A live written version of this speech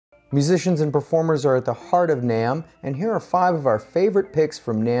Musicians and performers are at the heart of NAMM, and here are 5 of our favorite picks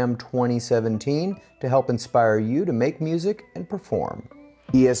from NAMM 2017 to help inspire you to make music and perform.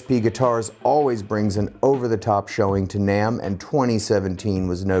 ESP Guitars always brings an over-the-top showing to NAMM, and 2017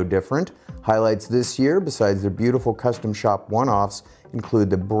 was no different. Highlights this year, besides their beautiful custom shop one-offs, include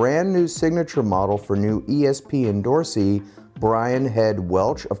the brand new signature model for new ESP endorsee Brian Head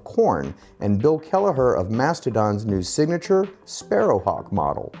Welch of Korn and Bill Kelleher of Mastodon's new signature Sparrowhawk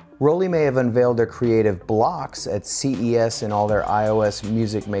model. Roly may have unveiled their creative blocks at CES in all their iOS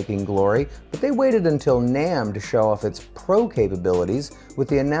music-making glory, but they waited until NAMM to show off its pro capabilities with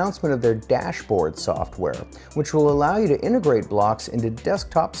the announcement of their dashboard software, which will allow you to integrate blocks into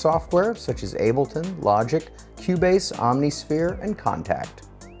desktop software such as Ableton, Logic, Cubase, Omnisphere, and Contact.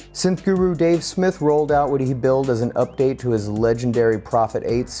 Synth guru Dave Smith rolled out what he billed as an update to his legendary Prophet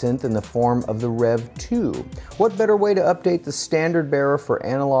 8 synth in the form of the Rev 2. What better way to update the standard bearer for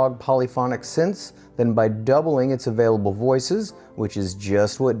analog polyphonic synths than by doubling its available voices, which is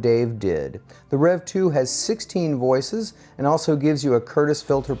just what Dave did. The Rev 2 has 16 voices and also gives you a Curtis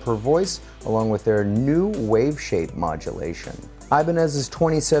filter per voice along with their new wave shape modulation. Ibanez's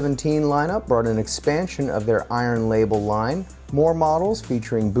 2017 lineup brought an expansion of their Iron Label line, more models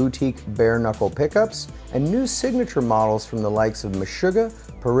featuring boutique bare-knuckle pickups, and new signature models from the likes of Meshuggah,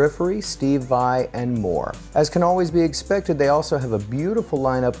 Periphery, Steve Vai, and more. As can always be expected, they also have a beautiful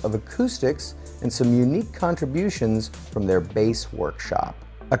lineup of acoustics and some unique contributions from their bass workshop.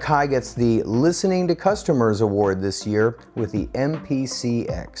 Akai gets the Listening to Customers Award this year with the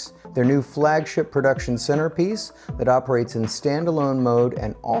MPC-X, their new flagship production centerpiece that operates in standalone mode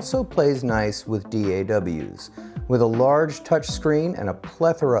and also plays nice with DAWs. With a large touchscreen and a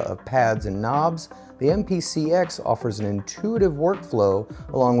plethora of pads and knobs, the MPC-X offers an intuitive workflow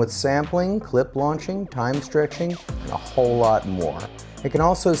along with sampling, clip launching, time stretching, and a whole lot more. It can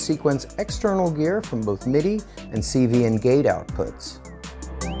also sequence external gear from both MIDI and CV and gate outputs.